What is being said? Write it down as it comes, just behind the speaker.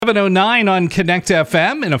7:09 on Connect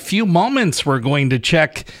FM. In a few moments, we're going to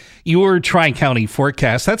check your Tri-County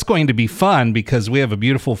forecast. That's going to be fun because we have a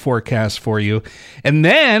beautiful forecast for you. And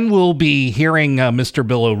then we'll be hearing Mr.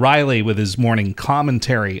 Bill O'Reilly with his morning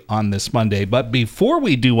commentary on this Monday. But before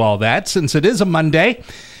we do all that, since it is a Monday,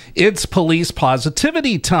 it's Police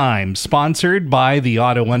Positivity Time, sponsored by the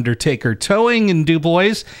Auto Undertaker Towing in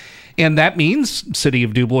DuBois. And that means City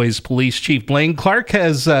of DuBois Police Chief Blaine Clark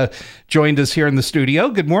has joined us here in the studio.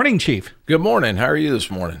 Good morning, Chief. Good morning. How are you this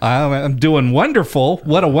morning? I'm doing wonderful.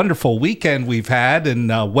 What a wonderful weekend we've had.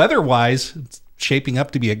 And weather-wise, it's shaping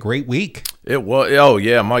up to be a great week. It was. Oh,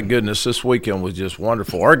 yeah. My goodness. This weekend was just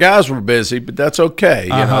wonderful. Our guys were busy, but that's okay. You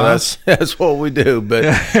know, that's what we do. But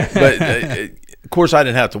of course, I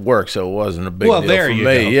didn't have to work, so it wasn't a big deal for me. Well, there you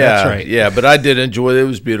go. Yeah, that's right. Yeah, but I did enjoy it. It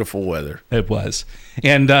was beautiful weather. It was.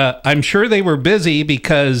 And I'm sure they were busy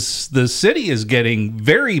because the city is getting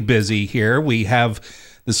very busy here. We have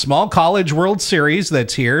the Small College World Series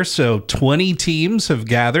that's here. So 20 teams have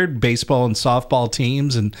gathered, baseball and softball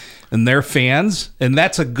teams and their fans. And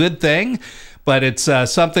that's a good thing. But it's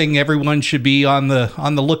something everyone should be on the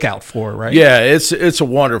lookout for, right? Yeah, it's a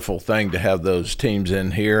wonderful thing to have those teams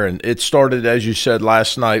in here. And it started, as you said,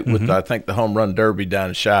 last night with, I think, the Home Run Derby down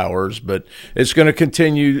in Showers. But it's going to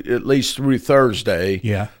continue at least through Thursday.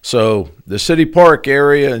 Yeah. So the City Park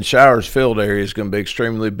area and Showers Field area is going to be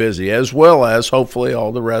extremely busy, as well as hopefully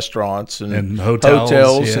all the restaurants and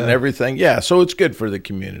hotels and everything. Yeah, so it's good for the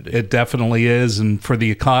community. It definitely is, and for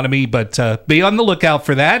the economy. But be on the lookout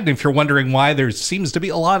for that. And if you're wondering why there seems to be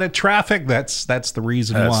a lot of traffic, that's the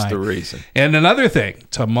reason why. That's the reason. And another thing,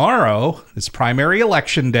 tomorrow is primary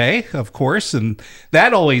election day, of course, and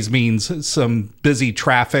that always means some busy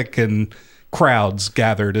traffic and crowds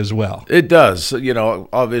gathered as well. It does. You know,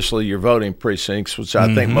 obviously your voting precincts, which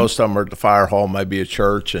I think most of them are at the fire hall, maybe a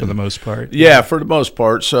church. And, for the most part. Yeah, for the most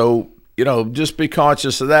part. So, you know, just be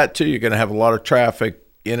conscious of that too. You're going to have a lot of traffic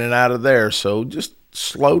in and out of there. So just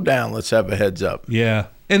slow down. Let's have a heads up. Yeah.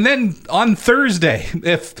 And then on Thursday,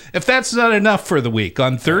 if that's not enough for the week,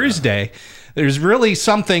 on Thursday, there's really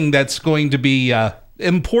something that's going to be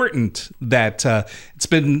important that it's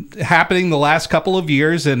been happening the last couple of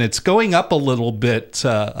years, and it's going up a little bit,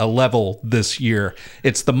 a level this year.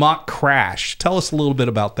 It's the mock crash. Tell us a little bit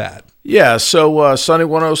about that. Yeah, so Sunny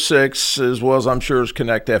 106, as well as I'm sure as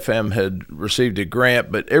Connect FM, had received a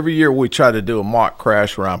grant, but every year we try to do a mock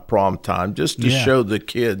crash around prom time just to show the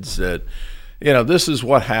kids that, you know, this is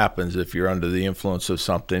what happens if you're under the influence of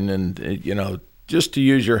something, and, you know, just to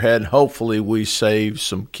use your head. Hopefully we save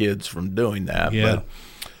some kids from doing that. Yeah.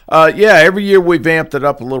 But, every year we've amped it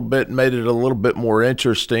up a little bit and made it a little bit more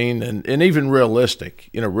interesting and even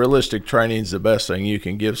realistic. You know, realistic training is the best thing you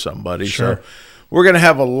can give somebody. Sure. So we're going to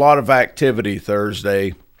have a lot of activity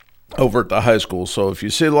Thursday over at the high school. So if you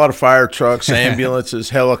see a lot of fire trucks, ambulances,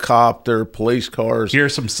 helicopter, police cars, hear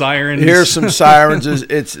some sirens.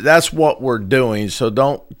 That's what we're doing. So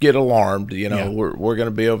don't get alarmed. You know, we're going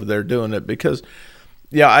to be over there doing it because,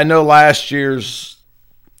 I know last year's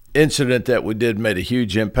incident that we did made a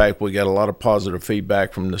huge impact. We got a lot of positive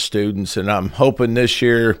feedback from the students, and I'm hoping this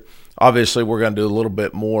year, obviously, we're going to do a little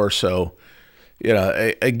bit more. So, you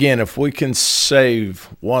know, again, if we can save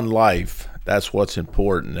one life, that's what's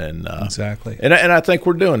important, and exactly. And I think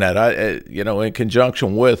we're doing that. In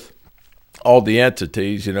conjunction with all the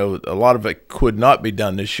entities, a lot of it could not be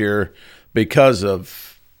done this year because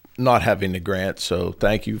of not having the grant. So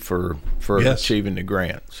thank you for achieving the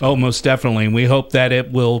grant. So. Oh, most definitely. And we hope that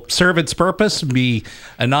it will serve its purpose, be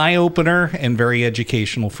an eye opener, and very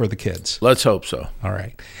educational for the kids. Let's hope so. All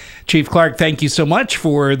right. Chief Clark, thank you so much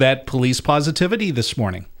for that police positivity this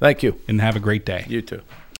morning. Thank you. And have a great day. You too.